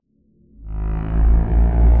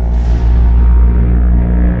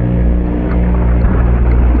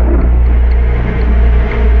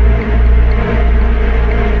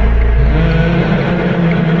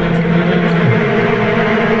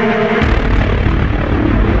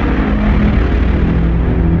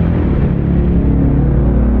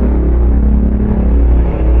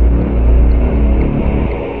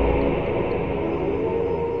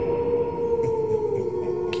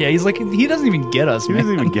he's like, he doesn't even get us, He man.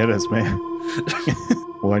 doesn't even get us, man.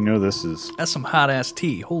 Well, I know this is... That's some hot-ass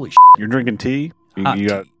tea. Holy You're drinking tea?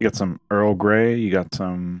 You got some Earl Grey? You got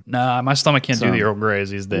some... Nah, my stomach can't do the Earl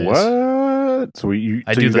Greys these days. What? So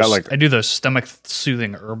I do the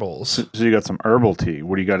stomach-soothing herbals. So you got some herbal tea.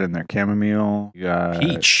 What do you got in there? Chamomile? You got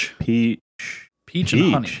Peach. Peach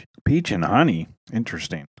And honey. Peach and honey.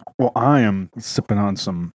 Interesting. Well, I am sipping on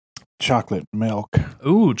some chocolate milk.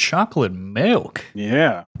 Ooh, chocolate milk.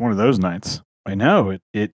 Yeah, one of those nights. I know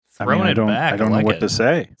it. Throwing it back. I don't know what to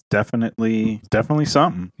say. It's definitely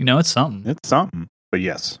something. You know, it's something. It's something. But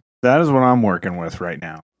yes, that is what I'm working with right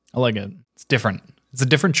now. I like it. It's different. It's a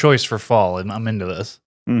different choice for fall, and I'm into this.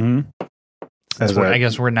 Mm-hmm. I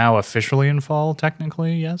guess we're now officially in fall,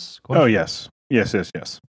 technically, yes? Oh, yes.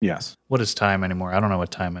 Yes. What is time anymore? I don't know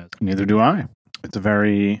what time is. Neither do I. It's a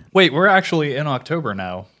very... Wait, we're actually in October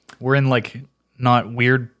now. We're in, like, not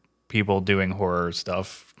weird people doing horror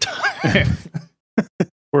stuff.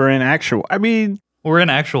 We're in actual... I mean... We're in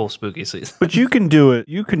actual spooky season. But you can do it.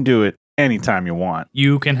 You can do it anytime you want.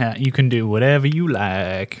 You can do whatever you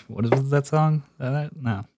like. What is that song?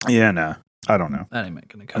 No. Yeah, no. I don't know. That ain't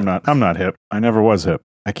making a cut. I'm not hip. I never was hip.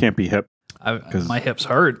 I can't be hip. My hips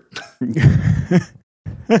hurt.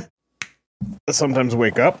 Sometimes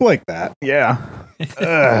wake up like that. Yeah.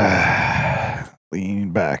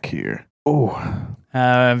 Lean back here. Oh.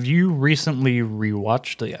 Have you recently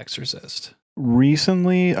rewatched The Exorcist?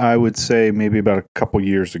 Recently, I would say maybe about a couple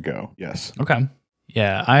years ago. Yes. Okay.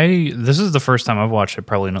 Yeah, this is the first time I've watched it,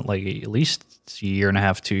 probably not like at least a year and a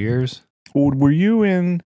half, 2 years. Well, were you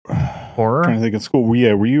in horror? I'm trying to think in school. Were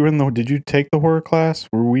you in did you take the horror class?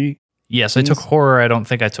 Were we? Yes, I took horror. I don't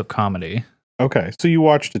think I took comedy. Okay, so you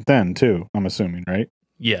watched it then too, I'm assuming, right?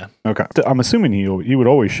 Yeah. Okay. I'm assuming he would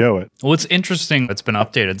always show it. Well, it's interesting. It's been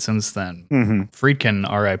updated since then. Mm-hmm. Friedkin,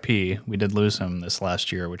 R.I.P. We did lose him this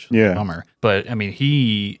last year, which is a bummer. But, I mean,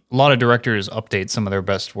 a lot of directors update some of their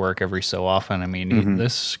best work every so often. I mean,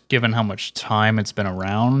 this, given how much time it's been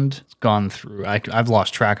around, it's gone through. I've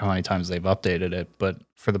lost track of how many times they've updated it, but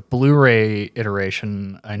for the Blu-ray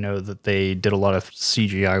iteration, I know that they did a lot of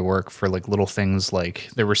CGI work for like little things,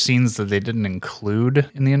 like there were scenes that they didn't include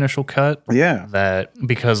in the initial cut. Yeah. That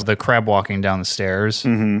because the crab walking down the stairs,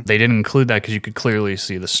 they didn't include that because you could clearly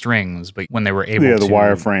see the strings, but when they were able the to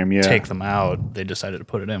wireframe, take them out, they decided to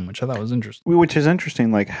put it in, which I thought was interesting. Which is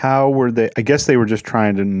interesting. Like, how were they? I guess they were just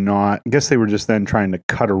trying to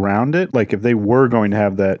cut around it. Like, if they were going to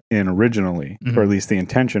have that in originally, or at least the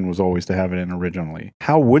intention was always to have it in originally.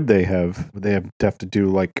 How would they have? Would they have to do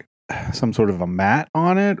like some sort of a mat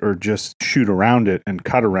on it, or just shoot around it and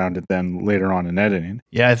cut around it then later on in editing?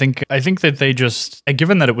 Yeah, I think that they just,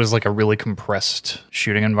 given that it was like a really compressed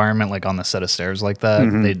shooting environment, like on the set of stairs like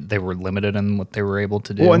that, they were limited in what they were able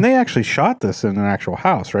to do. Well, and they actually shot this in an actual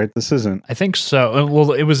house, right? This isn't... I think so.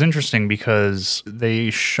 Well, it was interesting because they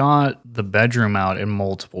shot the bedroom out in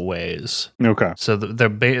multiple ways. Okay. So the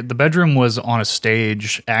bedroom was on a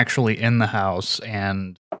stage actually in the house,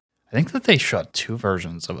 and I think that they shot two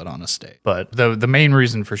versions of it on a stage. But the main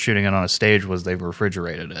reason for shooting it on a stage was they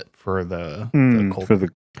refrigerated it for the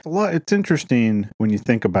cold. It's interesting when you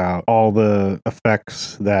think about all the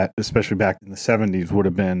effects that, especially back in the 70s, would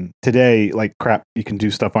have been. Today, like, crap, you can do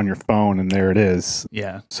stuff on your phone and there it is.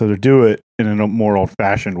 Yeah. So to do it in a more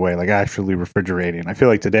old-fashioned way, like actually refrigerating, I feel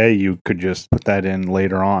like today you could just put that in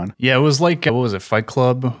later on. Yeah, it was like, what was it, Fight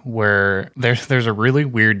Club, where there's a really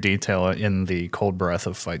weird detail in the cold breath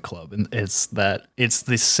of Fight Club, and it's that it's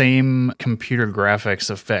the same computer graphics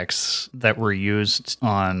effects that were used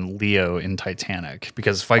on Leo in Titanic,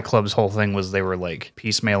 because Fight Club's whole thing was they were like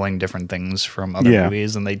piecemealing different things from other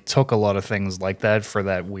movies, and they took a lot of things like that for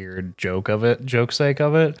that weird joke sake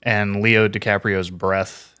of it, and Leo DiCaprio's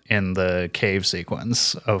breath in the cave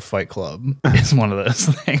sequence of Fight Club is one of those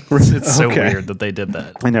things. It's so weird that they did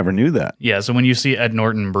that. I never knew that. Yeah, so when you see Ed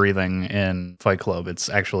Norton breathing in Fight Club, it's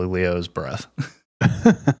actually Leo's breath.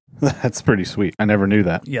 That's pretty sweet. I never knew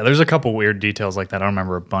that. Yeah, there's a couple weird details like that. I don't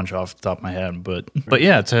remember a bunch off the top of my head, but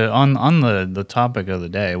yeah, on the topic of the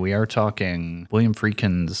day, we are talking William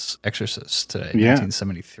Friedkin's Exorcist today,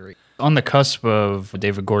 1973. On the cusp of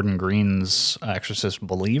David Gordon Green's Exorcist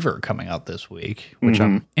Believer coming out this week, which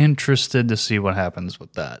I'm interested to see what happens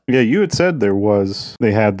with that. Yeah, you had said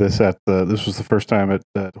they had this this was the first time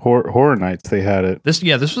at Horror Nights they had it. This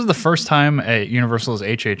was the first time at Universal's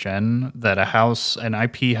HHN that an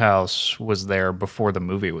IP house was there before the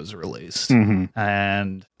movie was released.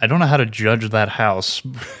 And I don't know how to judge that house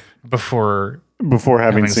before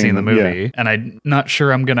having seen the movie. Yeah. And I'm not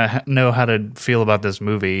sure I'm going to know how to feel about this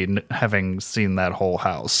movie having seen that whole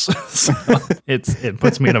house. So it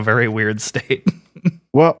puts me in a very weird state.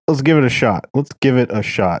 Well, let's give it a shot.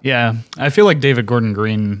 Yeah, I feel like David Gordon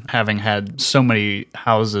Green, having had so many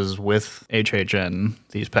houses with HHN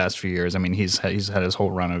these past few years. I mean, he's had his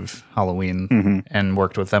whole run of Halloween and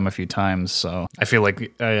worked with them a few times. So I feel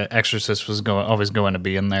like Exorcist was always going to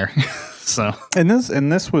be in there. So and this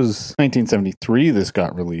was 1973. This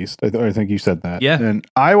got released. I think you said that. Yeah. And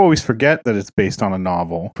I always forget that it's based on a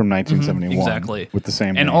novel from 1971. Exactly. With the same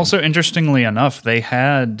And name. also, interestingly enough, they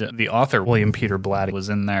had the author William Peter Blatty was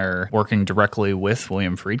in there working directly with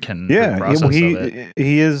William Friedkin. Yeah, well,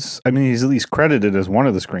 he is. I mean, he's at least credited as one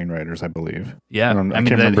of the screenwriters, I believe. Yeah, I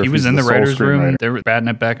can't remember he if was he's in the sole writers' room. screenwriter. They were batting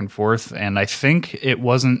it back and forth, and I think it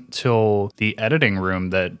wasn't till the editing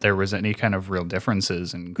room that there was any kind of real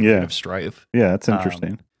differences in creative strife. Yeah, that's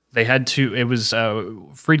interesting. They had to. It was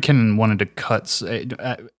Friedkin wanted to cut.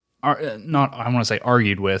 Not I want to say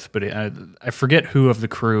argued with, but I forget who of the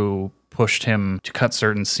crew pushed him to cut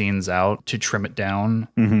certain scenes out to trim it down.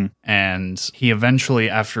 And he eventually,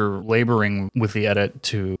 after laboring with the edit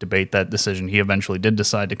to debate that decision, he eventually did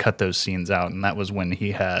decide to cut those scenes out. And that was when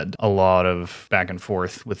he had a lot of back and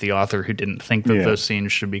forth with the author who didn't think that those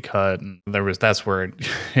scenes should be cut. And that's where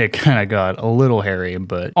it kind of got a little hairy.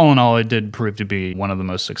 But all in all, it did prove to be one of the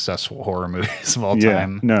most successful horror movies of all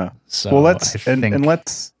time. No. So well, let's.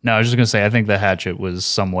 No, I was just going to say, I think the hatchet was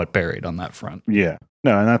somewhat buried on that front. Yeah.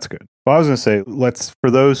 No, and that's good. Well, I was going to say, for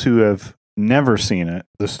those who have never seen it,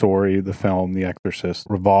 the story, the film, The Exorcist,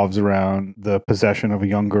 revolves around the possession of a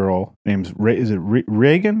young girl named,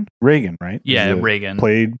 Reagan? Reagan, right? Yeah, Reagan.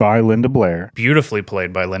 Played by Linda Blair. Beautifully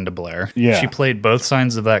played by Linda Blair. Yeah. She played both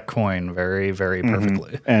sides of that coin very, very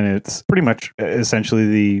perfectly. And it's pretty much essentially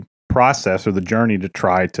the process or the journey to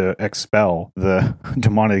try to expel the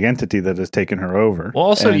demonic entity that has taken her over. Well,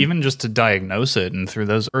 also even just to diagnose it, and through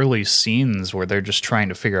those early scenes where they're just trying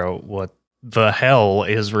to figure out what the hell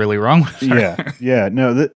is really wrong with her. Yeah.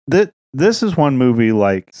 No, this is one movie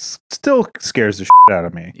still scares the shit out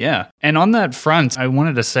of me. Yeah. And on that front, I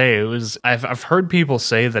wanted to say I've heard people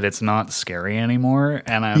say that it's not scary anymore.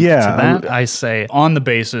 And to that, I say on the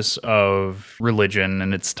basis of religion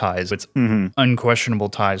and its ties, its unquestionable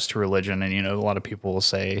ties to religion. And, a lot of people will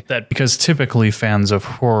say that because typically fans of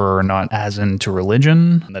horror are not as into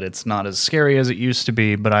religion, that it's not as scary as it used to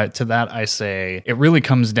be. But to that, I say it really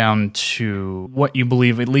comes down to what you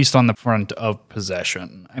believe, at least on the front of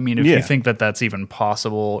possession. I mean, if you think that that's even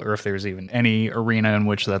possible, or if there's even any arena in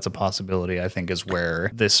which that's a possibility, I think is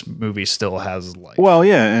where this movie still has life. Well,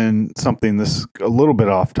 yeah, and something this a little bit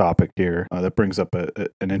off topic here that brings up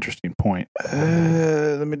an interesting point.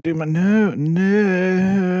 Let me do my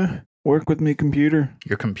no. Work with me, computer.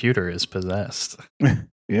 Your computer is possessed.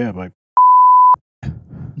 Yeah, by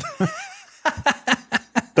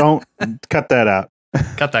don't cut that out.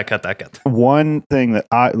 Cut that. One thing that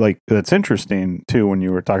I like that's interesting too when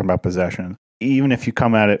you were talking about possession, even if you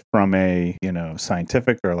come at it from a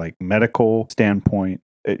scientific or medical standpoint,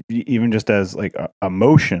 even just as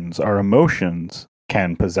emotions, our emotions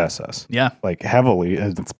can possess us. Yeah. Heavily,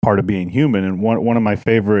 as it's part of being human. And one of my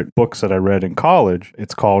favorite books that I read in college,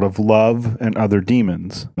 it's called Of Love and Other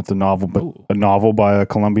Demons. It's a novel, by a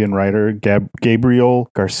Colombian writer, Gabriel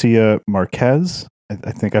Garcia Marquez.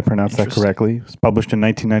 I think I pronounced that correctly. It was published in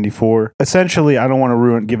 1994. Essentially, I don't want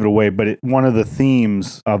to give it away, but one of the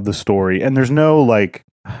themes of the story, and there's no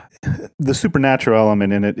the supernatural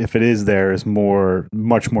element in it, if it is there, is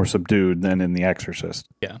much more subdued than in The Exorcist.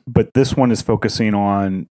 Yeah. But this one is focusing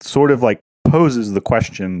on sort of poses the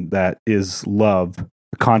question that is love.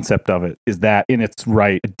 The concept of it is that in its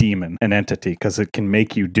right a demon, an entity, because it can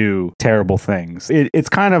make you do terrible things. It's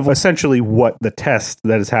kind of essentially what the test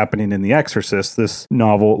that is happening in The Exorcist, this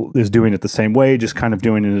novel is doing it the same way, just kind of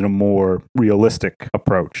doing it in a more realistic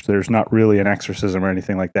approach. There's not really an exorcism or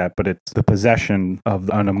anything like that, but it's the possession of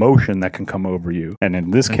an emotion that can come over you. And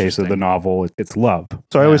in this case of the novel, it's love.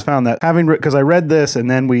 So I always found that because I read this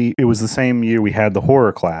and then it was the same year we had the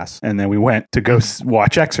horror class and then we went to go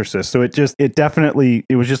watch Exorcist. So it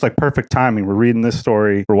was just perfect timing. We're reading this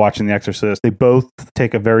story, we're watching The Exorcist. They both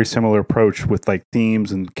take a very similar approach with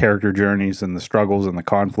themes and character journeys and the struggles and the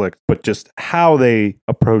conflict, but just how they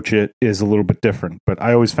approach it is a little bit different. But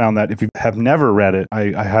I always found that if you have never read it,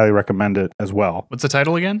 I highly recommend it as well. What's the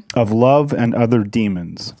title again? Of Love and Other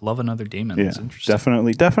Demons. Love and Other Demons. Yeah, interesting.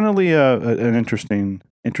 definitely an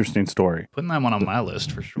interesting story. Putting that one on my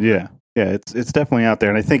list for sure. Yeah. Yeah, it's definitely out there,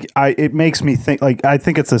 and I think it makes me think I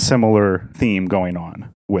think it's a similar theme going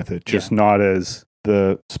on with it, just not as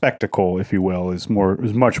the spectacle, if you will, is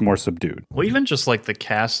much more subdued. Well, even just like the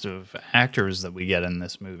cast of actors that we get in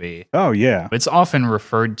this movie. Oh, yeah. It's often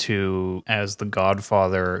referred to as the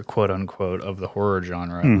Godfather, quote unquote, of the horror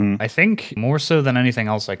genre. I think more so than anything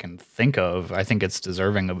else I can think of, I think it's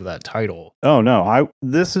deserving of that title. Oh, no.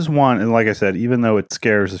 This is one, and like I said, even though it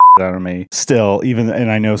scares the shit out of me, still,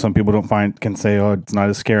 and I know some people can say, oh, it's not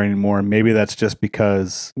as scary anymore. Maybe that's just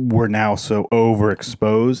because we're now so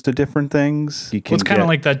overexposed to different things. Well, it's kind of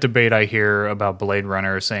like that debate I hear about Blade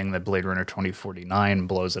Runner saying that Blade Runner 2049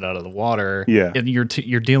 blows it out of the water. Yeah. And you're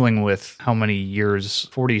dealing with how many years,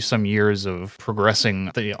 40 some years of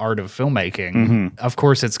progressing the art of filmmaking. Of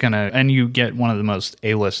course it's going to, and you get one of the most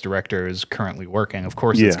A-list directors currently working. Of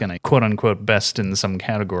course it's going to quote unquote best in some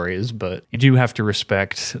categories, but you do have to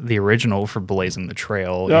respect the original for blazing the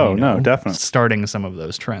trail. Oh, no, definitely. Starting some of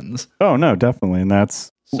those trends. Oh, no, definitely. And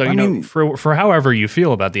that's, so, you know, for however you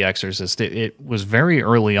feel about The Exorcist, it was very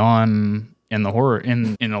early on in the horror,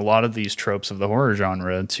 in a lot of these tropes of the horror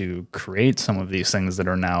genre to create some of these things that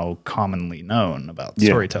are now commonly known about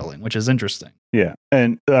storytelling, which is interesting. Yeah.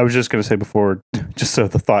 And I was just going to say before, just so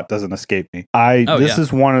the thought doesn't escape me, this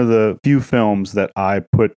is one of the few films that I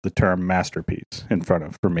put the term masterpiece in front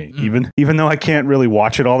of for me, even though I can't really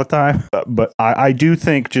watch it all the time. But I do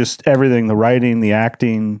think just everything, the writing, the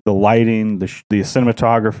acting, the lighting, the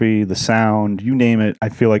cinematography, the sound, you name it, I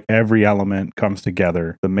feel like every element comes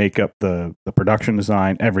together. The makeup, the production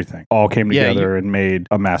design, everything all came together and made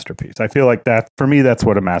a masterpiece. I feel like that, for me, that's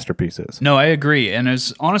what a masterpiece is. No, I agree. And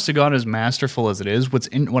as honest to God, as masterful as it is,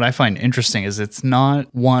 what I find interesting is it's not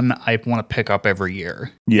one I want to pick up every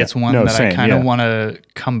year. Yeah. It's one that I kind of want to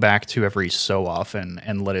come back to every so often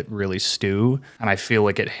and let it really stew. And I feel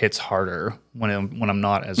like it hits harder when I'm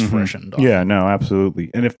not as freshened on. Yeah, no,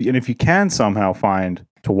 absolutely. And if you can somehow find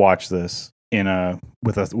to watch this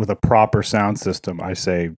with a proper sound system, I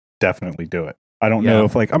say definitely do it. I don't know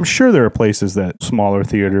if I'm sure there are places that smaller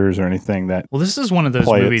theaters or anything that. Well, this is one of those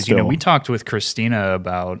movies, we talked with Christina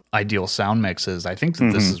about ideal sound mixes. I think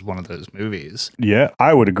that this is one of those movies. Yeah,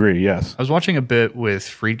 I would agree. Yes. I was watching a bit with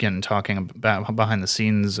Friedkin talking about behind the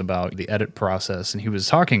scenes about the edit process, and he was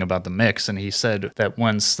talking about the mix, and he said that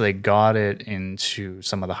once they got it into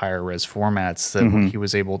some of the higher res formats, that he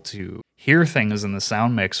was able to hear things in the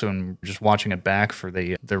sound mix when just watching it back for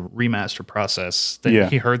the remaster process. That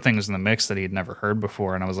he heard things in the mix that he had never heard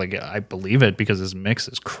before, and I was like, I believe it, because his mix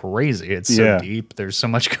is crazy. It's so deep. There's so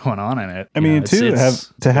much going on in it. I mean,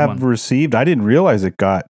 to have received, I didn't realize it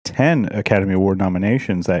got 10 Academy Award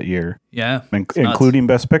nominations that year. Yeah, including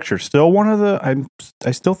Best Picture. Still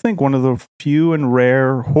I still think one of the few and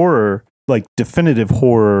rare horror, like definitive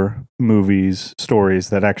horror stories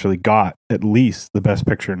that actually got at least the Best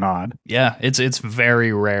Picture nod. Yeah, it's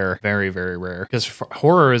very rare, very, very rare, because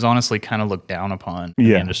horror is honestly kind of looked down upon in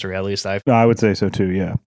the industry, at least I would say so too,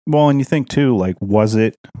 yeah. Well, and you think too, like,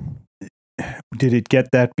 did it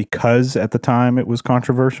get that because at the time it was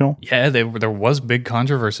controversial? Yeah, there was big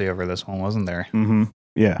controversy over this one, wasn't there? Mm-hmm.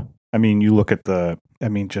 Yeah. I mean, you look at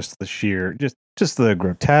just the sheer, just the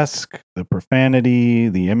grotesque, the profanity,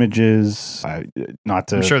 the images. I'm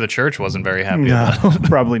sure the church wasn't very happy. No,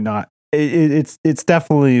 probably not. It's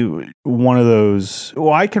definitely one of those.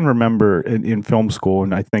 Well, I can remember in film school,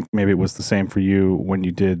 and I think maybe it was the same for you when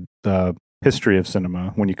you did the history of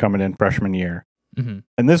cinema when you come in freshman year. Mm-hmm.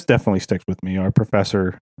 And this definitely sticks with me. Our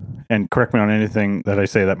professor, and correct me on anything that I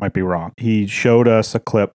say that might be wrong, he showed us a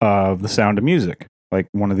clip of The Sound of Music, like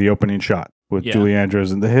one of the opening shots with Julie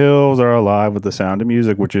Andrews and The Hills Are Alive with the Sound of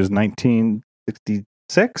Music, which is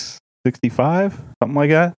 1966, 65, something like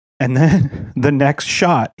that. And then the next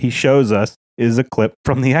shot he shows us is a clip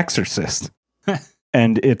from The Exorcist.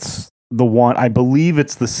 And it's the one, I believe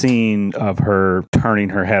it's the scene of her turning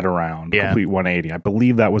her head around, complete 180. I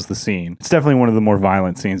believe that was the scene. It's definitely one of the more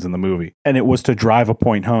violent scenes in the movie. And it was to drive a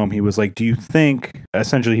point home. He was like,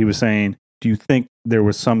 essentially he was saying, do you think there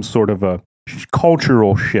was some sort of a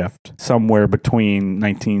cultural shift somewhere between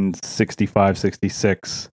 1965,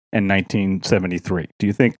 66 and 1973? Do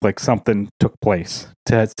you think like something took place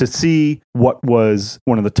to see what was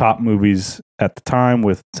one of the top movies at the time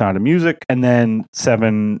with Sound of Music, and then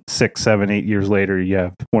 6, 7, 8 years later you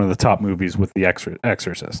have one of the top movies with The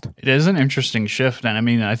Exorcist? It is an interesting shift, and I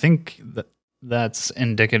mean, I think that's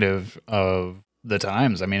indicative of the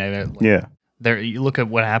times. I mean, you look at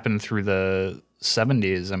what happened through the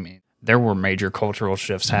 70s. I mean, there were major cultural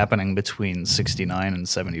shifts happening between 69 and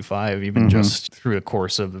 75, even just through the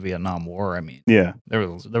course of the Vietnam War. I mean, there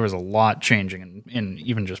was a lot changing in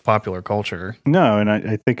even just popular culture. No, and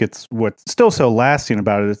I think it's what's still so lasting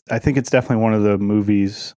about it. I think it's definitely one of the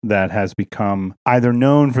movies that has become either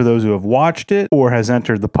known for those who have watched it or has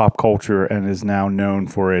entered the pop culture and is now known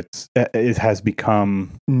for it has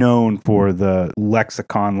become known for the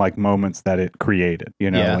lexicon-like moments that it created. You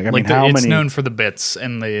know, it's known for the bits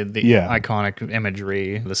and the iconic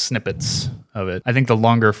imagery, the snippets of it. I think the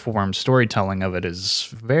longer form storytelling of it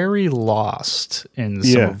is very lost in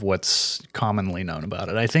some of what's commonly known about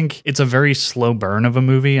it. I think it's a very slow burn of a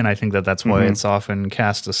movie, and I think that's why it's often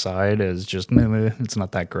cast aside as just, it's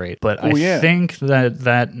not that great. But I think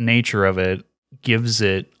that nature of it gives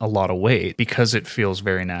it a lot of weight because it feels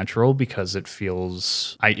very natural, because it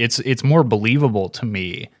feels, it's more believable to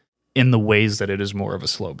me in the ways that it is more of a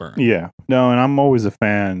slow burn. Yeah. No, and I'm always a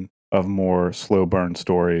fan of more slow burn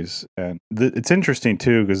stories. And it's interesting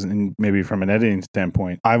too, because maybe from an editing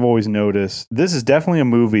standpoint, I've always noticed this is definitely a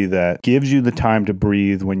movie that gives you the time to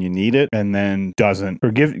breathe when you need it and then doesn't,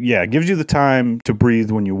 or gives you the time to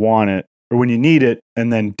breathe when you want it or when you need it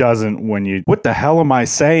and then doesn't when you, what the hell am I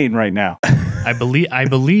saying right now? I believe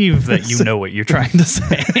that you know what you're trying to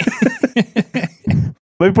say.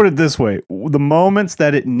 Let me put it this way. The moments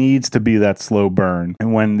that it needs to be that slow burn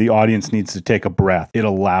and when the audience needs to take a breath, it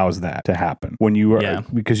allows that to happen. When you are,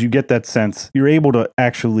 because you get that sense, you're able to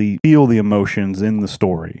actually feel the emotions in the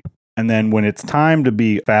story. And then when it's time to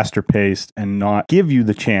be faster paced and not give you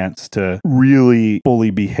the chance to really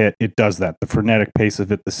fully be hit, it does that. The frenetic pace of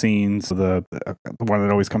it, the scenes, the one that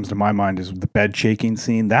always comes to my mind is the bed shaking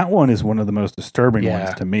scene. That one is one of the most disturbing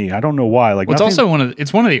ones to me. I don't know why. It's also one of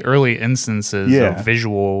the early instances of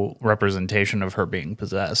visual representation of her being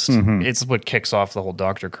possessed. It's what kicks off the whole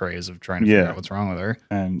doctor craze of trying to figure out what's wrong with her.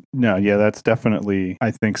 And that's definitely,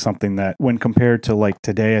 I think, something that when compared to like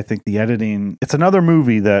today, I think the editing, it's another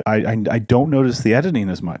movie that I don't notice the editing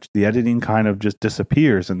as much. The editing kind of just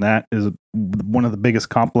disappears, and that is one of the biggest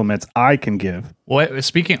compliments I can give. Well,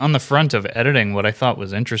 speaking on the front of editing, what I thought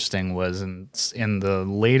was interesting was in the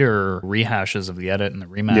later rehashes of the edit and the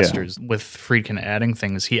remasters, with Friedkin adding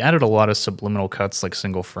things, he added a lot of subliminal cuts, like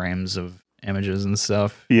single frames of images and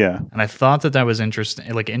stuff. Yeah. And I thought that was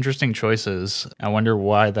interesting, like interesting choices. I wonder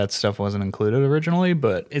why that stuff wasn't included originally,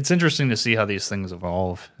 but it's interesting to see how these things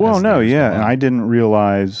evolve. Well, no, yeah. And I didn't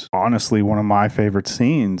realize, honestly, one of my favorite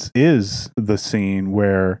scenes is the scene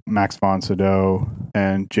where Max von Sydow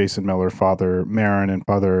and Jason Miller, Father Marin and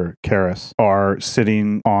Father Karras, are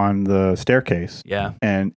sitting on the staircase. Yeah.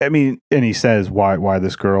 And I mean, and he says, why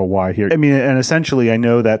this girl? Why here? I mean, and essentially, I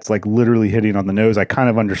know that's like literally hitting on the nose. I kind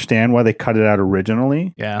of understand why they cut it out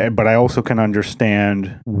originally. Yeah. But I also can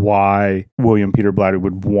understand why William Peter Blatty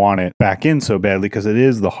would want it back in so badly, because it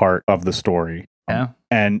is the heart of the story. Yeah.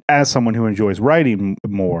 And as someone who enjoys writing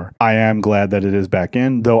more, I am glad that it is back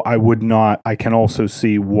in, though I can also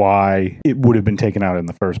see why it would have been taken out in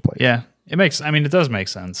the first place. Yeah. It does make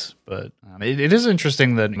sense, but it is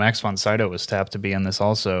interesting that Max von Sydow was tapped to be in this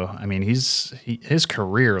also. I mean, his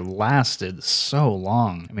career lasted so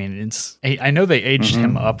long. I mean, I know they aged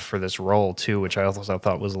him up for this role too, which I also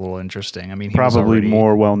thought was a little interesting. I mean, he probably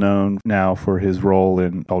more well known now for his role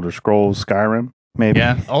in Elder Scrolls Skyrim. Maybe.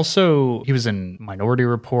 Yeah. Also, he was in Minority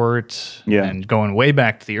Report. Yeah. And going way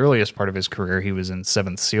back to the earliest part of his career, he was in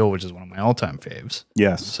Seventh Seal, which is one of my all-time faves.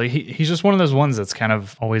 Yes. So he's just one of those ones that's kind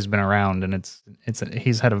of always been around, and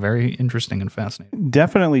he's had a very interesting and fascinating.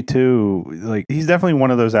 Definitely too. Like, he's definitely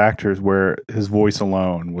one of those actors where his voice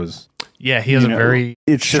alone was. Yeah, he has a very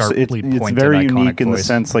it's very unique in the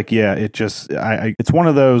sense, like, it's one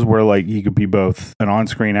of those where like he could be both an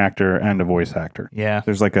on-screen actor and a voice actor. Yeah,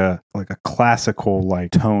 there's like a classical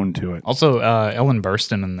like tone to it. Also, Ellen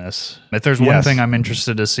Burstyn in this. If there's one thing I'm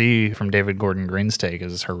interested to see from David Gordon Green's take,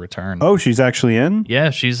 is her return. Oh, she's actually in?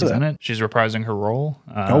 Yeah, she's in it. She's reprising her role.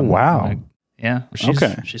 Oh wow. Yeah,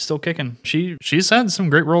 she's still kicking. She's had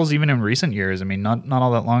some great roles even in recent years. I mean, not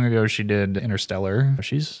all that long ago she did Interstellar.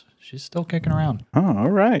 She's still kicking around. Oh,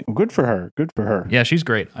 all right. Well, good for her. Good for her. Yeah, she's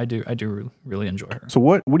great. I do really enjoy her. So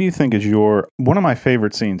what do you think is one of my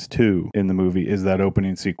favorite scenes too in the movie is that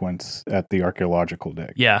opening sequence at the archaeological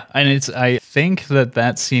dig. Yeah, and I think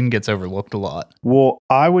that scene gets overlooked a lot. Well,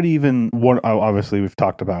 I would obviously we've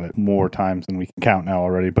talked about it more times than we can count now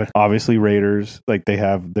already, but obviously Raiders, like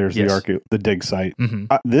there's the dig site. Mm-hmm.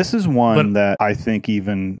 This is one that I think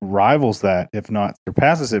even rivals that, if not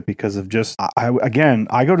surpasses it, because of just I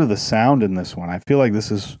go to the sound in this one. I feel like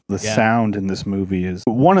this is the sound in this movie is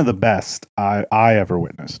one of the best I ever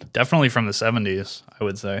witnessed. Definitely from the 70s, I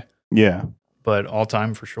would say. Yeah. But all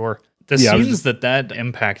time for sure. The scenes that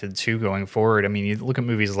impacted too going forward. I mean, you look at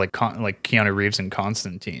movies like Keanu Reeves and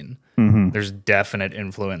Constantine. Mm-hmm. There's definite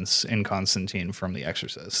influence in Constantine from The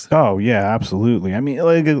Exorcist. Oh yeah, absolutely. I mean,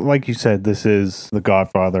 like you said, this is the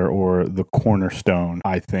Godfather or the cornerstone,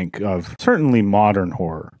 I think, of certainly modern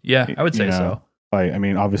horror. Yeah, I would say so. I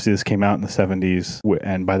mean, obviously this came out in the 70s,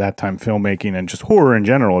 and by that time filmmaking and just horror in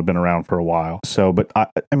general had been around for a while. So, but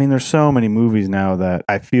I mean, there's so many movies now that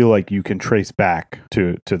I feel like you can trace back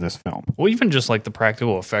to this film. Well, even just like the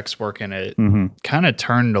practical effects work in it kind of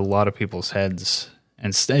turned a lot of people's heads.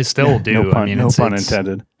 And still do. No pun, I mean, no pun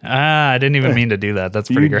intended. I didn't even mean to do that. That's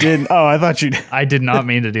pretty great. Didn't? Oh, I thought you did. I did not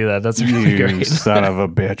mean to do that. That's really great. Son of a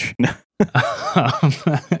bitch.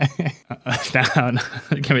 Now,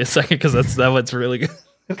 give me a second because that's what's really good.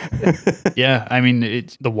 Yeah, I mean,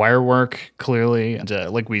 the wire work clearly, and,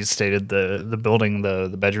 like we stated, the building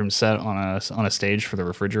the bedroom set on a stage for the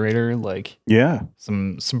refrigerator, like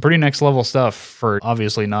some pretty next level stuff for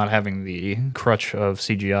obviously not having the crutch of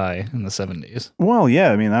CGI in the 70s. Well,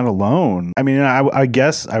 yeah, I mean that alone. I mean, I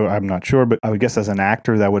guess I'm not sure, but I would guess as an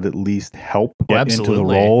actor that would at least help get into the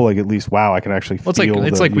role. Like at least, wow, I can actually feel.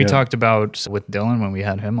 It's like we talked about with Dylan when we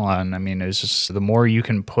had him on. I mean, it's just the more you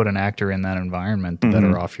can put an actor in that environment, the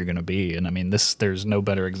better off you're going to be. And I mean, there's no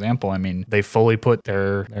better example. I mean, they fully put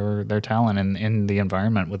their talent in the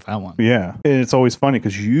environment with that one. Yeah, and it's always funny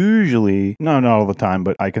because usually, not all the time,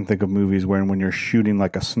 but I can think of movies where when you're shooting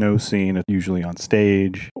like a snow scene, it's usually on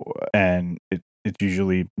stage, and it's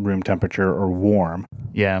usually room temperature or warm.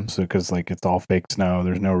 Yeah. So because like it's all fake snow,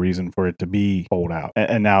 there's no reason for it to be cold out.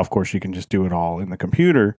 And now, of course, you can just do it all in the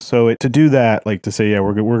computer. So to do that, like to say, yeah,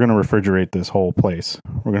 we're going to refrigerate this whole place.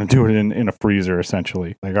 We're going to do it in a freezer,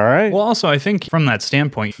 essentially. Like, all right. Well, also, I think from that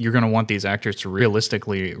standpoint, you're going to want these actors to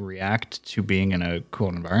realistically react to being in a cool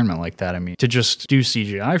environment like that. I mean, to just do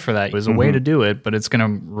CGI for that is a way to do it, but it's going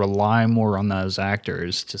to rely more on those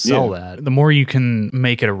actors to sell that. The more you can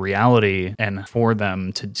make it a reality and for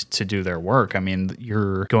them to do their work, I mean,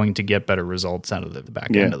 you're going to get better results out of the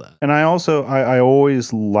back end of that. And I also, I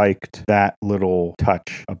always liked that little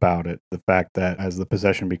touch about it. The fact that as the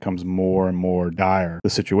possession becomes more and more dire, the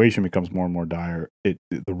situation becomes more and more dire,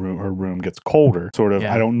 her room gets colder. Sort of,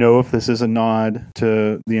 I don't know if this is a nod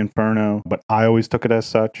to the Inferno, but I always took it as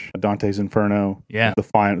such. Dante's Inferno. Yeah.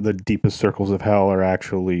 The deepest circles of hell are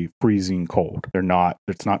actually freezing cold.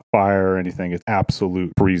 It's not fire or anything. It's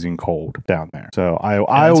absolute freezing cold down there. So I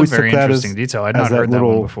always took that as a very interesting detail. I'd not heard that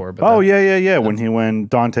one before. But when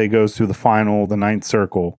Dante goes through the ninth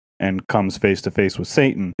circle and comes face to face with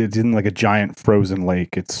Satan, it's in like a giant frozen lake.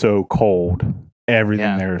 It's so cold.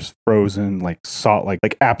 Everything there is frozen, like salt, like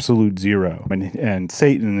absolute zero. And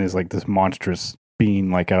Satan is like this monstrous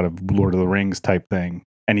being, like out of Lord of the Rings type thing,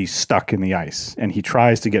 and he's stuck in the ice. And he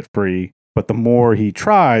tries to get free, but the more he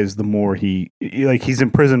tries, the more he's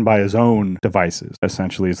imprisoned by his own devices.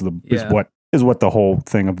 Essentially, is what the whole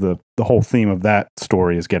thing of the whole theme of that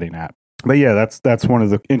story is getting at. But yeah, that's one of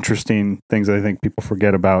the interesting things I think people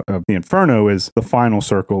forget about the Inferno is the final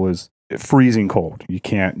circle is freezing cold. You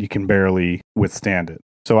can barely withstand it.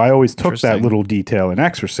 So I always took that little detail in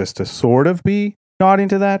Exorcist to sort of be nodding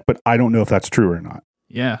to that, but I don't know if that's true or not.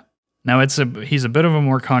 Yeah. Now he's a bit of a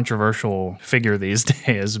more controversial figure these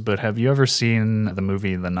days, but have you ever seen the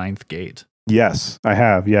movie The Ninth Gate? Yes, I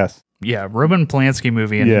have. Yes. Yeah, Roman Polanski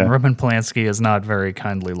movie, and Roman Polanski is not very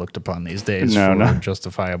kindly looked upon these days for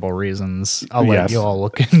justifiable reasons. I'll let you all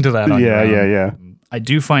look into that on your own. Yeah. I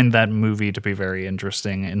do find that movie to be very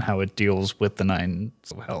interesting in how it deals with the nine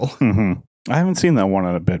of hell. Mm-hmm. I haven't seen that one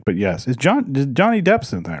in a bit, but yes. Johnny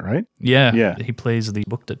Depp's in that, right? Yeah. He plays the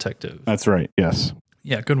book detective. That's right, yes.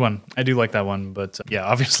 Yeah, good one. I do like that one, but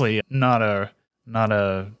obviously not a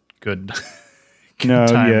good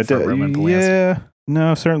time for Roman Polanski. Yeah.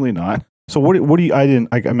 No, certainly not. So what do you? I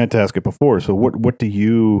meant to ask it before. So what to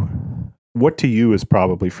you is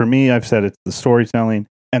probably, for me, I've said it's the storytelling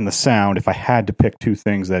and the sound. If I had to pick two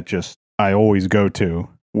things that just I always go to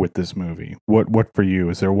with this movie, what for you?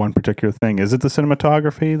 Is there one particular thing? Is it the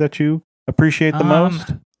cinematography that you appreciate the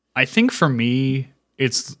most? I think for me,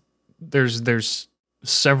 there's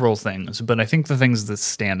several things, but I think the things that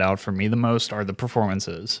stand out for me the most are the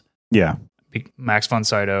performances. Yeah. Max von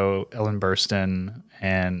Sydow, Ellen Burstyn,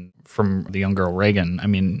 and from the young girl Reagan. I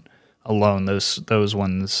mean, alone those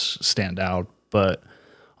ones stand out. But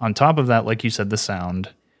on top of that, like you said, the sound.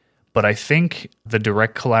 But I think the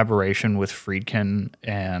direct collaboration with Friedkin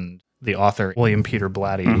and the author, William Peter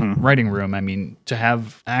Blatty, writing room. I mean, to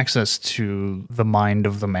have access to the mind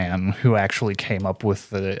of the man who actually came up with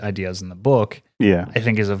the ideas in the book, I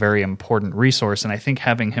think is a very important resource. And I think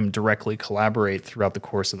having him directly collaborate throughout the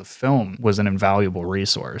course of the film was an invaluable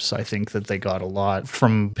resource. I think that they got a lot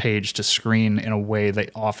from page to screen in a way that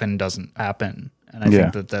often doesn't happen. And I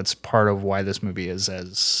think that that's part of why this movie is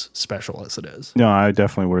as special as it is. No, I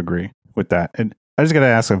definitely would agree with that. And I just got to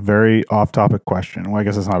ask a very off-topic question. Well, I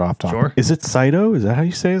guess it's not off-topic. Sure. Is it Saito? Is that how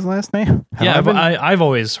you say his last name? I've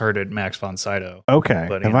always heard it Max von Sydow. Okay.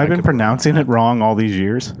 But, have I been pronouncing it wrong all these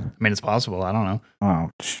years? I mean, it's possible. I don't know. Oh,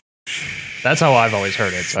 that's how I've always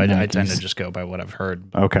heard it. So I tend to just go by what I've heard.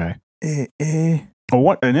 Okay. Well,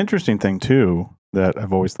 what an interesting thing, too, that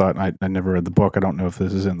I've always thought, I never read the book. I don't know if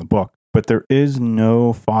this is in the book. But there is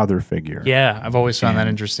no father figure. Yeah, I've always found that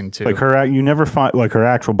interesting, too. Like you never find, like her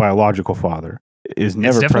actual biological father is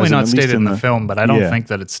never present. It's definitely not stated in the film, but I don't think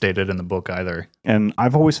that it's stated in the book either. And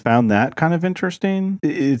I've always found that kind of interesting.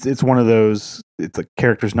 It's one of those, it's like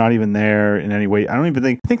character's not even there in any way. I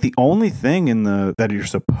think the only thing that you're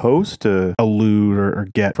supposed to allude or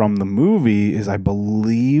get from the movie is, I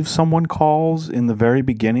believe, someone calls in the very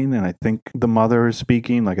beginning, and I think the mother is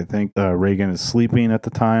speaking. Like, I think Reagan is sleeping at the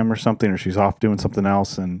time or something, or she's off doing something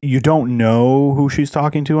else, and you don't know who she's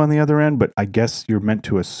talking to on the other end, but I guess you're meant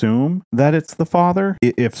to assume that it's the father.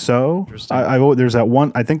 If so, there's that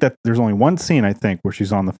one, I think that there's only one scene, I think, where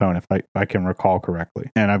she's on the phone, if I can recall correctly.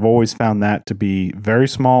 And I've always found that to be very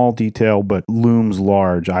small detail, but looms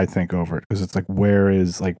large, I think, over it, because it's like, where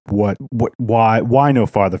is, like, why no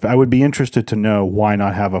father? I would be interested to know why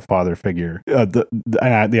not have a father figure,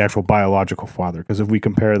 the actual biological father, because if we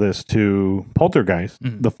compare this to Poltergeist,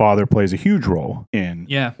 the father plays a huge role in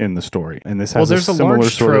the story, and this has there's a similar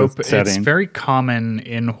large trope. Setting. It's very common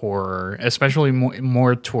in horror, especially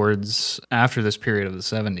more towards after this period of the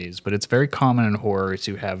 70s, but it's very common in horror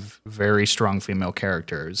to have very strong female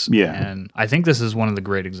characters. And I think this is one of the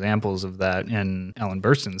great examples of that in Ellen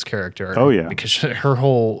Burstyn's character. Oh, yeah. Because her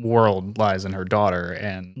whole world lies in her daughter,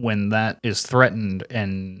 and when that is threatened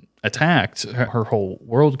and attacked, her whole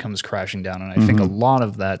world comes crashing down. And I think a lot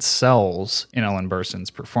of that sells in Ellen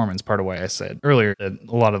Burstyn's performance. Part of why I said earlier that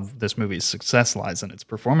a lot of this movie's success lies in its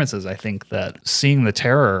performances. I think that seeing the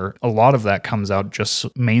terror, a lot of that comes out just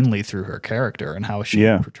mainly through her character and how she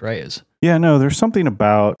portrays. Yeah, no, there's something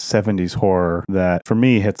about 70s horror that for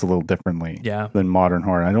me hits a little differently than modern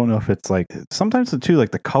horror. I don't know if it's like, sometimes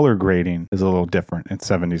the color grading is a little different in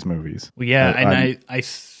 70s movies. Well, yeah,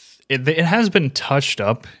 it has been touched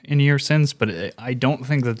up in years since, but I don't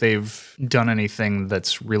think that they've done anything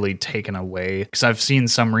that's really taken away. Because I've seen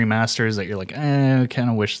some remasters that you're like, I kind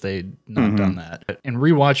of wish they'd not done that. But in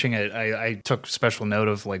rewatching it, I took special note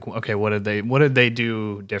of like, okay, what did they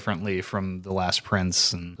do differently from The Last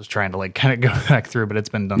Prince? And I was trying to like kind of go back through, but it's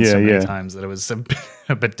been done so many times that it was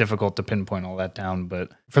a bit difficult to pinpoint all that down. But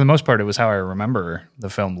for the most part, it was how I remember the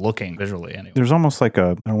film looking visually anyway. There's almost like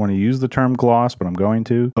I don't want to use the term gloss, but I'm going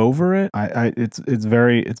to. Over it, it's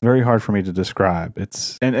very hard for me to describe.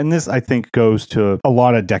 And this, I think, goes to a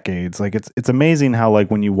lot of decades. Like, it's amazing how,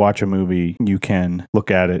 like, when you watch a movie, you can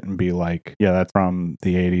look at it and be like, yeah, that's from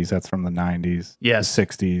the 80s, that's from the 90s, the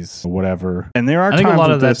 60s, whatever. And there are I think times a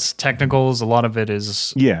lot of that's technicals, a lot of it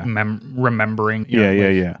is remembering.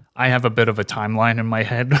 I have a bit of a timeline in my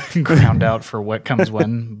head ground out for what comes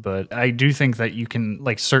when, but I do think that you can,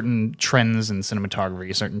 like, certain trends in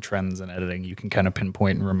cinematography, certain trends in editing, you can kind of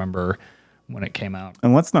pinpoint and remember when it came out.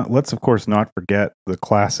 And let's of course not forget the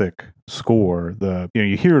classic score.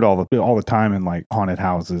 You hear it all the time in like haunted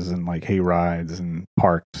houses and like hay rides and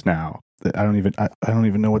parks now. I don't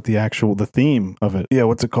even know what the theme of it. Yeah,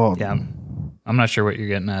 what's it called? Yeah. I'm not sure what you're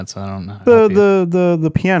getting at, so I don't know.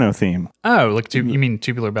 The piano theme. Oh, like you mean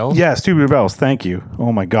Tubular Bells? Yes, Tubular Bells. Thank you.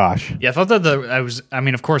 Oh my gosh. Yeah, I thought that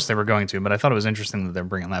of course they were going to, but I thought it was interesting that they're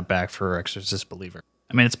bringing that back for Exorcist Believer.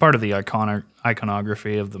 I mean, it's part of the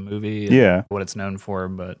iconography of the movie. And what it's known for,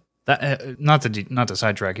 but that not to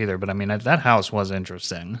sidetrack either. But I mean, that house was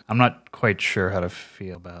interesting. I'm not quite sure how to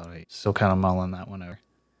feel about it. Still kind of mulling that one over.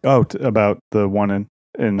 Oh, about the one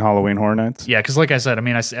in Halloween Horror Nights? Yeah, because like I said, I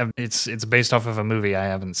mean, it's based off of a movie I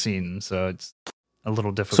haven't seen, so it's a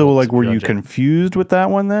little difficult. So, like, were you confused with that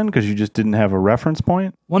one then? Because you just didn't have a reference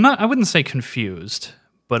point? Well, I wouldn't say confused,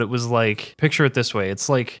 but it was like, picture it this way. It's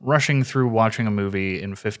like rushing through watching a movie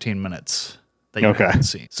in 15 minutes that you haven't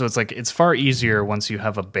seen. So it's like, it's far easier once you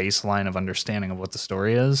have a baseline of understanding of what the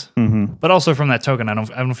story is. Mm-hmm. But also from that token, I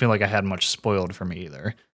don't feel like I had much spoiled for me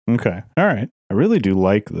either. Okay. All right. I really do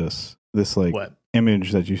like this like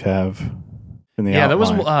image that you have in the outline. That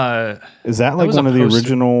was is that like one of the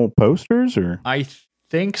original posters, or? I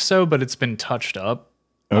think so, but it's been touched up.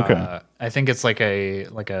 Okay. I think it's like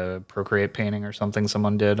a Procreate painting or something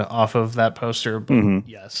someone did off of that poster. But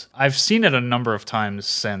yes, I've seen it a number of times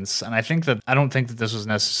since, and I don't think that this was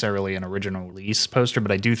necessarily an original release poster,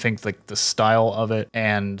 but I do think like the style of it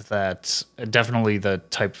and that definitely the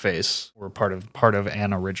typeface were part of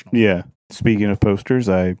an original. Yeah. Speaking of posters,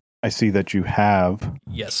 I see that you have.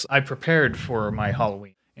 Yes, I prepared for my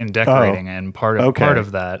Halloween in decorating, and part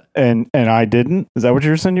of that. And I didn't. Is that what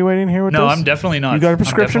you're insinuating here with No, this? I'm definitely not. You got a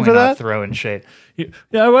prescription for that? Throwing shade.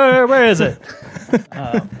 Yeah, where is it?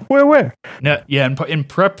 Where? No, yeah. In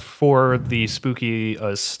prep for the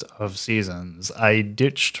spookiest of seasons, I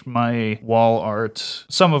ditched my wall art,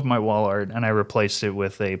 some of my wall art, and I replaced it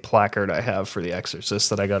with a placard I have for The Exorcist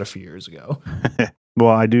that I got a few years ago. Well,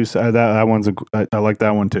 I do. That one's I like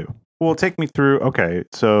that one too. Well, take me through. Okay,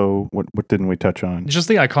 so what didn't we touch on? Just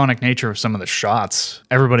the iconic nature of some of the shots.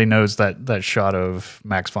 Everybody knows that shot of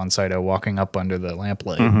Max von Sydow walking up under the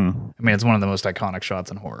lamplight. Mm-hmm. I mean, it's one of the most iconic shots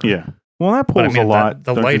in horror. Yeah. Well, that pulls a lot.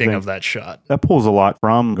 The lighting of that shot. That pulls a lot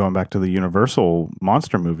from going back to the Universal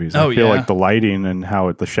monster movies. I feel like the lighting and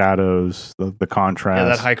how the shadows, the contrast. Yeah,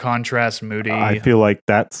 that high contrast, moody. I feel like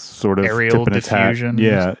that's sort of aerial diffusion.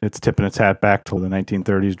 It's tipping its hat back to the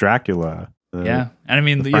 1930s Dracula. Yeah. And I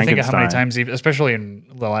mean, you think of how many times, especially in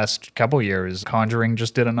the last couple years, Conjuring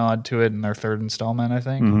just did a nod to it in their third installment, I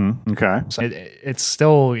think. Mm-hmm. Okay. So it's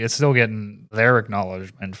still getting their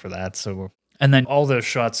acknowledgement for that. So, and then all those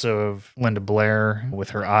shots of Linda Blair with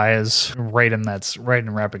her eyes right in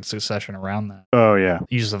rapid succession around that. Oh yeah.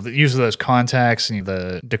 Use of those contacts and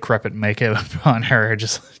the decrepit makeup on her,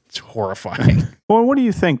 just it's horrifying. Well, what do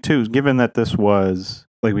you think too, given that this was,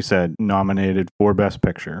 like we said, nominated for Best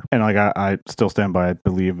Picture, and like I still stand by, I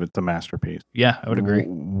believe it's a masterpiece. Yeah, I would agree.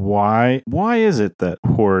 Why is it that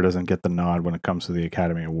horror doesn't get the nod when it comes to the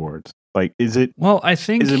Academy Awards? Like, is it? Well, I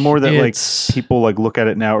think is it more that like people like look at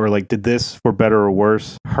it now, or like, did this, for better or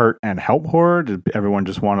worse, hurt and help horror? Did everyone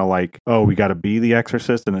just want to like, oh, we got to be The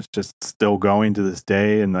Exorcist, and it's just still going to this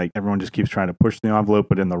day, and like everyone just keeps trying to push the envelope,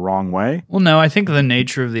 but in the wrong way? Well, no, I think the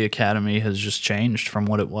nature of the Academy has just changed from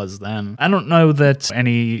what it was then. I don't know that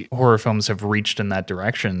any horror films have reached in that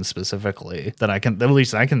direction specifically that at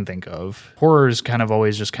least I can think of. Horror is kind of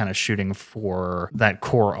always just kind of shooting for that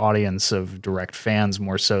core audience of direct fans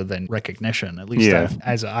more so than recognition, at least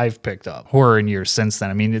as I've picked up horror in years since then.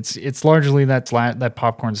 I mean, it's largely that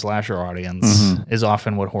popcorn slasher audience is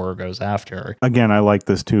often what horror goes after. Again, I like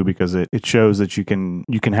this too because it shows that you can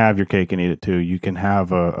have your cake and eat it too. You can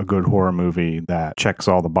have a good horror movie that checks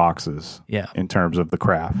all the boxes. Yeah, in terms of the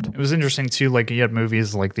craft. It was interesting too. Like you had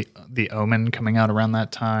movies like the Omen coming out around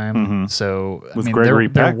that time. Mm-hmm. So with I mean, Gregory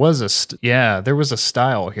Peck? there was a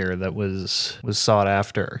style here that was sought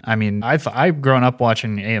after. I mean, I've grown up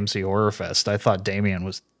watching AMC Horror Fest. I thought Damien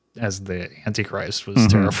as the Antichrist was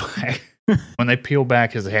terrifying. When they peel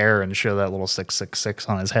back his hair and show that little 666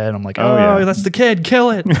 on his head, I'm like, oh, that's the kid,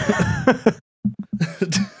 kill it.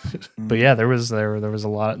 But yeah, there was a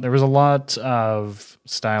lot of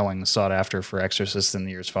styling sought after for Exorcist in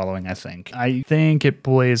the years following. I think it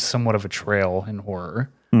blazed somewhat of a trail in horror.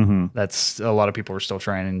 Mm-hmm. That's a lot of people are still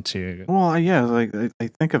trying to. Well, yeah, like I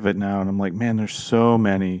think of it now, and I'm like, man, there's so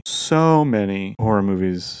many horror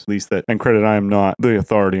movies. At least that, and credit, I am not the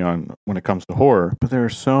authority on when it comes to horror, but there are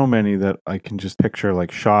so many that I can just picture,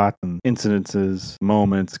 like shots and incidences,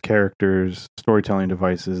 moments, characters, storytelling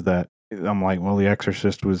devices that. I'm like, well, The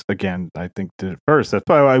Exorcist was, again, I think did it first. That's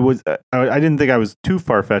why I didn't think I was too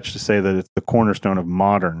far-fetched to say that it's the cornerstone of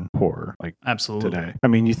modern horror, like absolutely today. I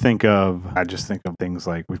mean, I just think of things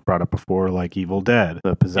like we've brought up before, like Evil Dead,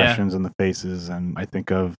 the possessions and the faces, and I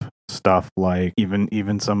think of stuff like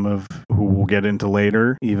even some of who we'll get into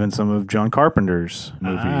later, even some of John Carpenter's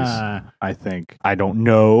movies. I don't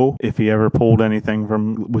know if he ever pulled anything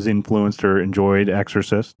was influenced or enjoyed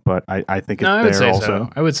Exorcist, but I think it's there also. So.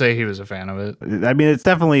 I would say he was a fan of it. I mean, it's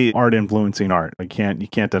definitely art influencing art. You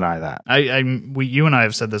can't deny that. You and I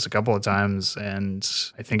have said this a couple of times, and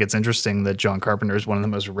I think it's interesting that John Carpenter is one of the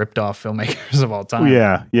most ripped off filmmakers of all time.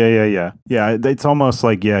 Yeah. It's almost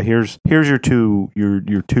like here's your two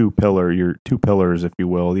pillars, if you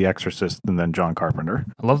will, The Exorcist and then John Carpenter.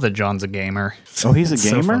 I love that John's a gamer. Oh, he's a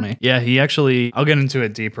gamer? So funny. Yeah, he actually. I'll get into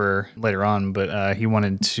it deeper later on, but he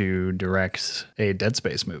wanted to direct a Dead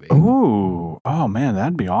Space movie. Ooh, oh man,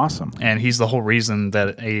 that'd be awesome. And he's the whole reason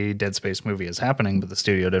that a Dead Space movie is happening, but the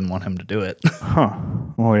studio didn't want him to do it. Huh.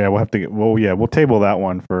 Well, yeah, we'll table that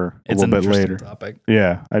one for a little bit later. Topic.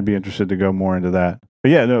 Yeah, I'd be interested to go more into that.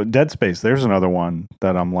 But yeah, no, Dead Space, there's another one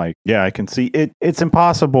that I'm like, yeah, I can see it. It's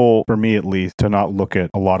impossible for me, at least, to not look at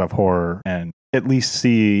a lot of horror and at least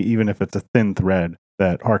see, even if it's a thin thread,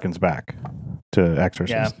 that harkens back to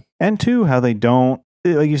Exorcist. Yeah. And two, how they don't,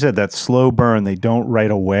 like you said, that slow burn, they don't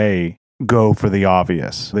right away go for the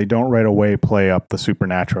obvious. They don't right away play up the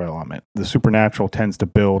supernatural element. The supernatural tends to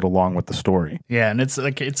build along with the story. Yeah, and it's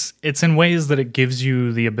like it's in ways that it gives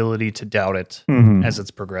you the ability to doubt it as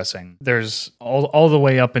it's progressing. There's all the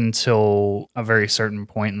way up until a very certain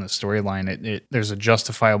point in the storyline, there's a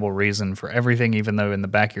justifiable reason for everything, even though in the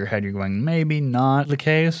back of your head you're going, maybe not the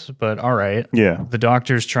case, but all right. Yeah. The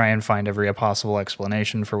doctors try and find every possible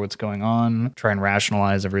explanation for what's going on, try and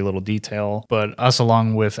rationalize every little detail, but us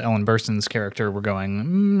along with Ellen Burstyn's character, we're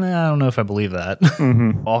going, I don't know if I believe that.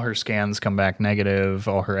 All her scans come back negative,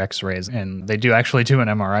 all her x-rays, and they actually do an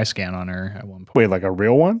MRI scan on her at one point. Wait, like a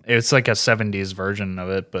real one? It's like a 70s version of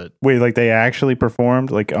it, but... Wait, like they actually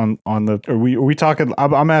performed? Like on the... Are we talking...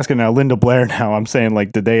 I'm asking now, Linda Blair now. I'm saying,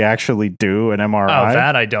 like, did they actually do an MRI? Oh,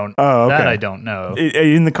 that I don't... Oh, okay. That I don't know.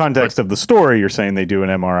 In the context of the story, you're saying they do an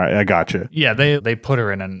MRI. I gotcha. Yeah, they put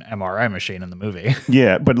her in an MRI machine in the movie.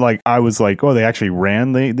 Yeah, but like, I was like, oh, they actually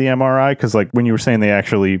ran the MRI? Because like when you were saying they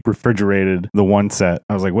actually refrigerated the one set,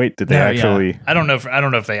 I was like, wait, did they actually? Yeah. I don't know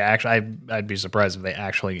if they actually. I'd be surprised if they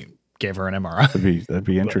actually gave her an MRI. That'd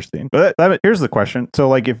be interesting. But here's the question: so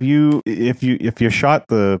like, if you shot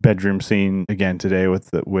the bedroom scene again today with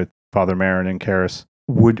Father Marin and Karras,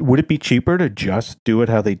 would it be cheaper to just do it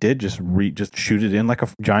how they did, just shoot it in like a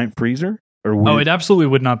giant freezer? Or it absolutely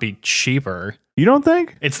would not be cheaper. You don't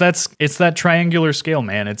think? It's that triangular scale,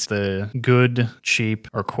 man. It's the good, cheap,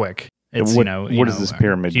 or quick. It's, what is this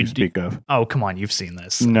pyramid you speak of? Oh, come on. You've seen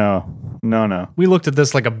this. No. We looked at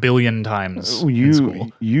this like 1 billion times in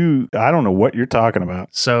school. I don't know what you're talking about.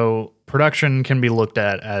 So production can be looked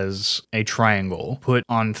at as a triangle. Put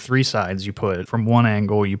on 3 sides, you put from one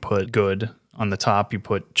angle, you put good. On the top, you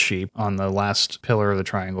put cheap. On the last pillar of the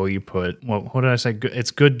triangle, you put, what did I say?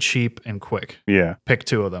 It's good, cheap, and quick. Yeah. Pick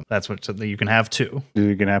 2 of them. That's what, so you can have 2.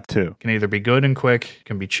 You can have 2. It can either be good and quick, it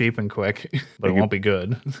can be cheap and quick, but it won't be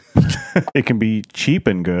good. It can be cheap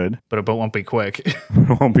and good, but it won't be quick.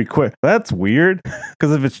 It won't be quick. That's weird.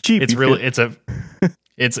 Because if it's cheap, it's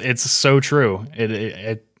it's so true.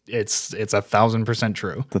 It's 1,000%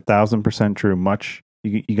 true. It's 1,000% true. Much.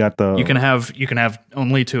 You got the... You can have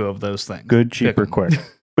only 2 of those things. Good, cheap, or quick.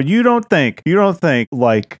 But you don't think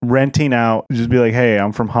like renting out, just be like, hey,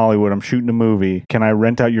 I'm from Hollywood, I'm shooting a movie. Can I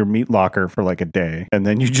rent out your meat locker for like a day? And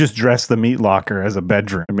then you just dress the meat locker as a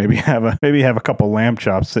bedroom and maybe have a couple lamb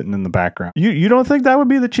chops sitting in the background. You don't think that would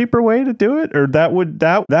be the cheaper way to do it? Or that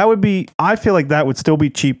would be, I feel like that would still be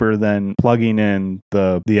cheaper than plugging in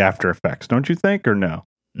the After Effects. Don't you think, or no?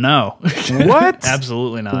 No. What?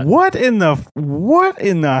 Absolutely not. What in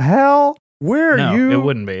the hell? Where are you? It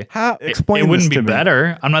wouldn't be. How? Explain. It wouldn't be me.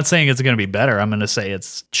 better. I'm not saying it's going to be better. I'm going to say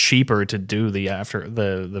it's cheaper to do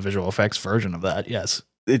the visual effects version of that. Yes.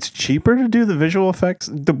 It's cheaper to do the visual effects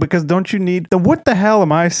because don't you need what the hell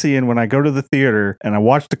am I seeing when I go to the theater and I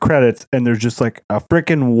watch the credits and there's just like a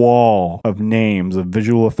freaking wall of names of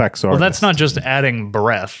visual effects artists. Well, that's not just adding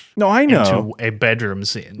breath. No, I know. Into a bedroom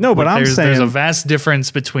scene. No, but I'm saying there's a vast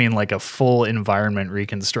difference between like a full environment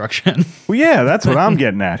reconstruction. Well, yeah, that's what I'm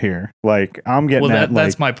getting at here. Like I'm getting at.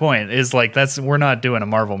 That's my point. Is like we're not doing a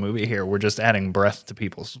Marvel movie here. We're just adding breath to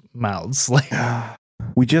people's mouths. Like.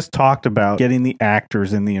 We just talked about getting the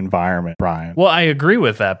actors in the environment, Brian. Well, I agree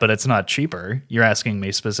with that, but it's not cheaper. You're asking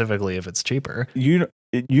me specifically if it's cheaper.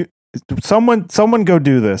 Someone go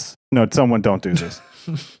do this. No, someone don't do this.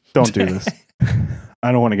 Don't do this.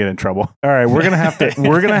 I don't want to get in trouble. All right, we're gonna have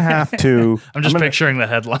to. I'm just picturing the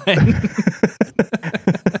headline.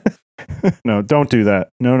 No, don't do that.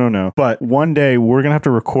 No. But one day we're gonna have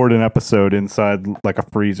to record an episode inside like a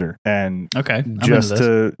freezer, and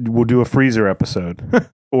we'll do a freezer episode.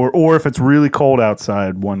 Or if it's really cold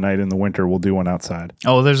outside one night in the winter, we'll do one outside.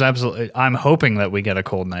 Oh, there's absolutely. I'm hoping that we get a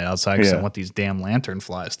cold night outside because I want these damn lantern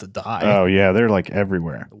flies to die. Oh yeah, they're like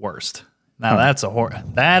everywhere. The worst. Now that's a horror.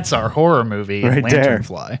 That's our horror movie. Right Lantern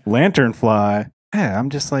Fly. Yeah,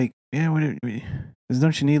 I'm just like, yeah.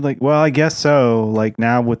 Don't you need like? Well, I guess so. Like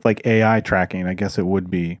now with like AI tracking, I guess it would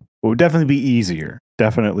definitely be easier.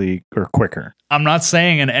 Definitely, or quicker. I'm not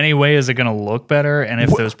saying in any way is it going to look better, and if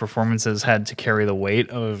those performances had to carry the weight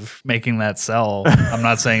of making that sell, I'm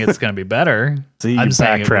not saying it's going to be better. See, I'm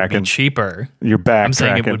saying it would be cheaper. You're backtracking. I'm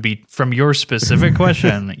saying it would be, from your specific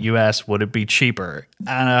question, you asked, would it be cheaper?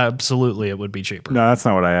 And absolutely, it would be cheaper. No, that's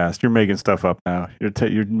not what I asked. You're making stuff up now.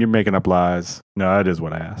 You're making up lies. No, that is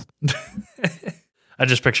what I asked. I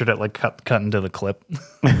just pictured it like cut into the clip.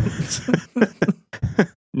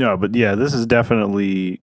 No, but yeah, this is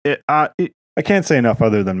definitely I can't say enough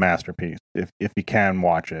other than masterpiece. if you can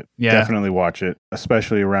watch it. Yeah. Definitely watch it,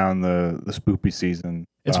 especially around the spoopy season.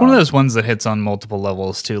 It's one of those ones that hits on multiple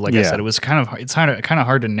levels too. Like I said, it's kind of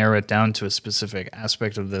hard to narrow it down to a specific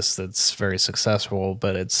aspect of this that's very successful,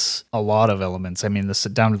 but it's a lot of elements. I mean,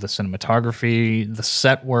 down to the cinematography, the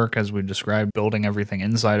set work, as we described, building everything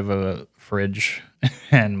inside of a fridge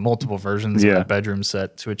and multiple versions of that bedroom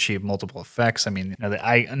set to achieve multiple effects. I mean, now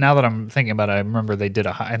that I'm thinking about it, I remember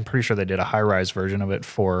I'm pretty sure they did a high-rise version of it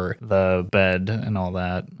for the bed and all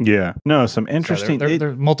that. Yeah. No, some interesting... So there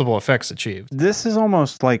are multiple effects achieved. This is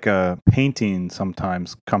almost like a painting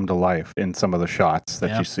sometimes come to life in some of the shots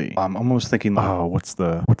that you see. I'm almost thinking, oh, what's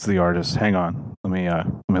the artist? Hang on. Let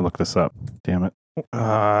me look this up. Damn it.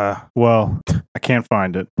 Well, I can't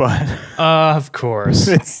find it, but of course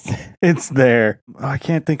it's there. I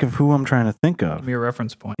can't think of who I'm trying to think of. Give me a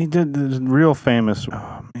reference point. He did this real famous.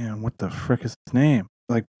 Oh man, what the frick is his name?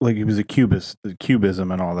 Like he was a cubist, the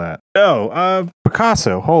cubism and all that. Oh,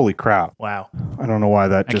 Picasso. Holy crap! Wow. I don't know why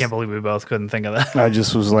that. I can't believe we both couldn't think of that. I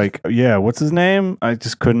just was like, yeah, what's his name? I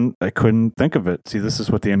couldn't think of it. See, this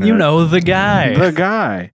is what the internet. You know the guy. The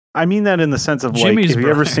guy. I mean that in the sense of Jimmy's have you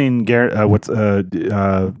ever seen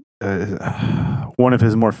one of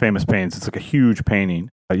his more famous paintings? It's like a huge painting.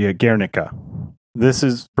 Guernica. This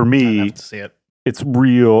is for me. I have to see it. It's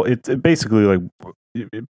real. It's basically like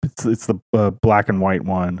it's the black and white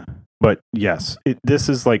one. But yes, this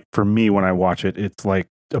is like for me when I watch it, it's like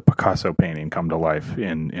a Picasso painting come to life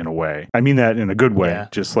in a way. I mean that in a good way. Yeah.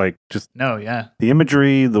 The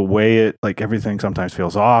imagery, the way it, like everything sometimes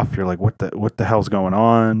feels off. You're like, what the hell's going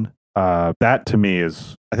on? That to me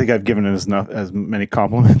is, I think I've given it as many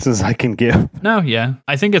compliments as I can give. No, yeah.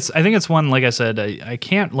 I think it's one, like I said, I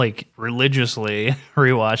can't like religiously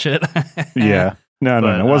rewatch it. Yeah. No,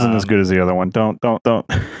 it wasn't as good as the other one. Don't.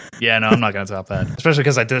 Yeah, no, I'm not going to top that, especially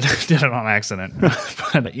because I did it on accident.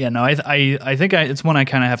 But yeah, no, I think it's one I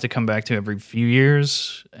kind of have to come back to every few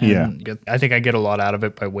years. And I think I get a lot out of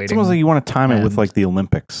it by waiting. It's almost like you want to time it with like the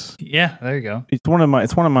Olympics. Yeah, there you go. It's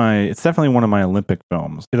definitely one of my Olympic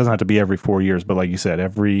films. It doesn't have to be every 4 years, but like you said,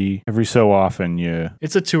 every so often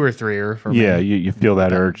it's a 2 or 3-er for me. Yeah, you feel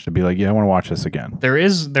that urge to be like, yeah, I want to watch this again. There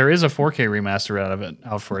is a 4K remaster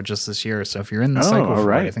out for it just this year. So if you're in the cycle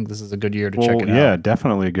for it, I think this is a good year to check it out. Yeah,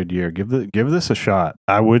 definitely a good year. Give this a shot.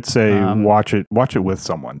 I would say watch it with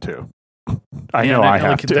someone too. I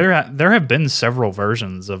have to. There have been several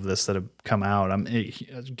versions of this that have come out.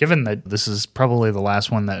 Given that this is probably the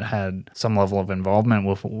last one that had some level of involvement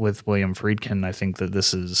with William Friedkin, I think that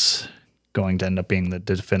this going to end up being the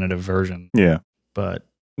definitive version. Yeah. But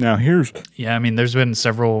now I mean, there's been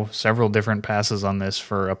several different passes on this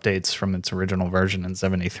for updates from its original version in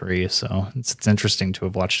 73. So it's interesting to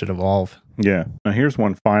have watched it evolve. Yeah. Now here's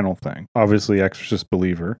one final thing. Obviously, Exorcist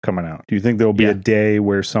Believer coming out. Do you think there'll be a day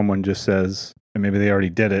where someone just says, and maybe they already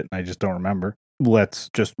did it, and I just don't remember, let's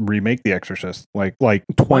just remake The Exorcist? Like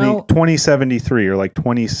 2073 or like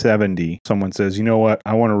 2070, someone says, you know what,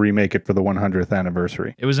 I want to remake it for the 100th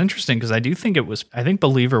anniversary. It was interesting because I think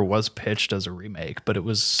Believer was pitched as a remake, but it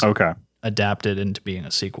was adapted into being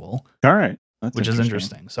a sequel. All right. Which is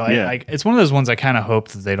interesting. So it's one of those ones I kind of hope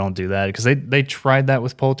that they don't do that, because they tried that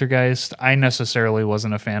with Poltergeist. I necessarily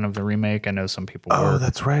wasn't a fan of the remake. I know some people were. Oh,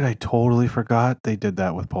 that's right. I totally forgot they did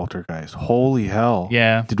that with Poltergeist. Holy hell.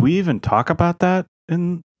 Yeah. Did we even talk about that? I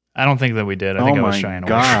don't think that we did. I think I was shying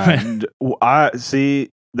away from it. I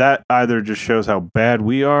see. That either just shows how bad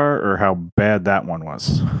we are or how bad that one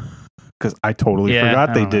was. Because I totally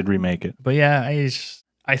forgot they did remake it. But yeah,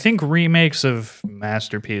 I think remakes of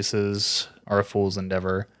masterpieces are a fool's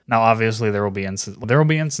endeavor. Now, obviously, there will be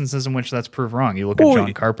instances in which that's proved wrong. You look at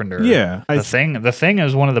John Carpenter. Yeah, The Thing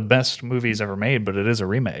is one of the best movies ever made, but it is a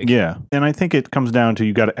remake. Yeah, and I think it comes down to,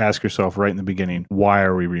 you got to ask yourself right in the beginning, why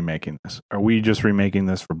are we remaking this? Are we just remaking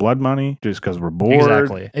this for blood money, just because we're bored?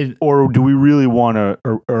 Exactly. Or do we really want to?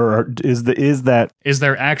 Or is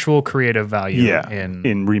there actual creative value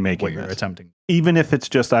in remaking what you're attempting? Even if it's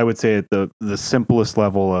just, I would say at the simplest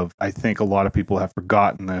level of, I think a lot of people have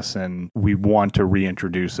forgotten this, and we want to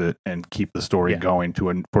reintroduce it and keep the story going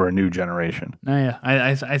for a new generation.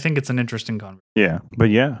 I think it's an interesting conversation. Yeah, but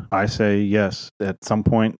I say yes. At some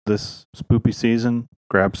point this spoopy season,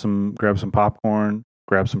 grab some popcorn,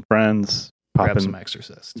 grab some friends, grab some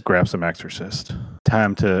Exorcist.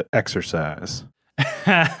 Time to exercise.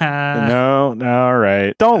 No, all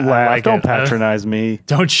right. Don't laugh. Don't patronize me.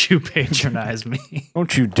 Don't you patronize me.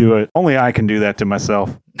 Don't you do it. Only I can do that to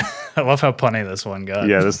myself. I love how punny this one got.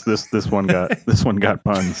 Yeah, this one got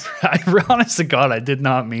puns. Honest to God, I did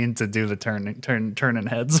not mean to do the turning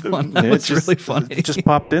heads one. That was really funny. It just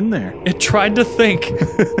popped in there. It tried to think.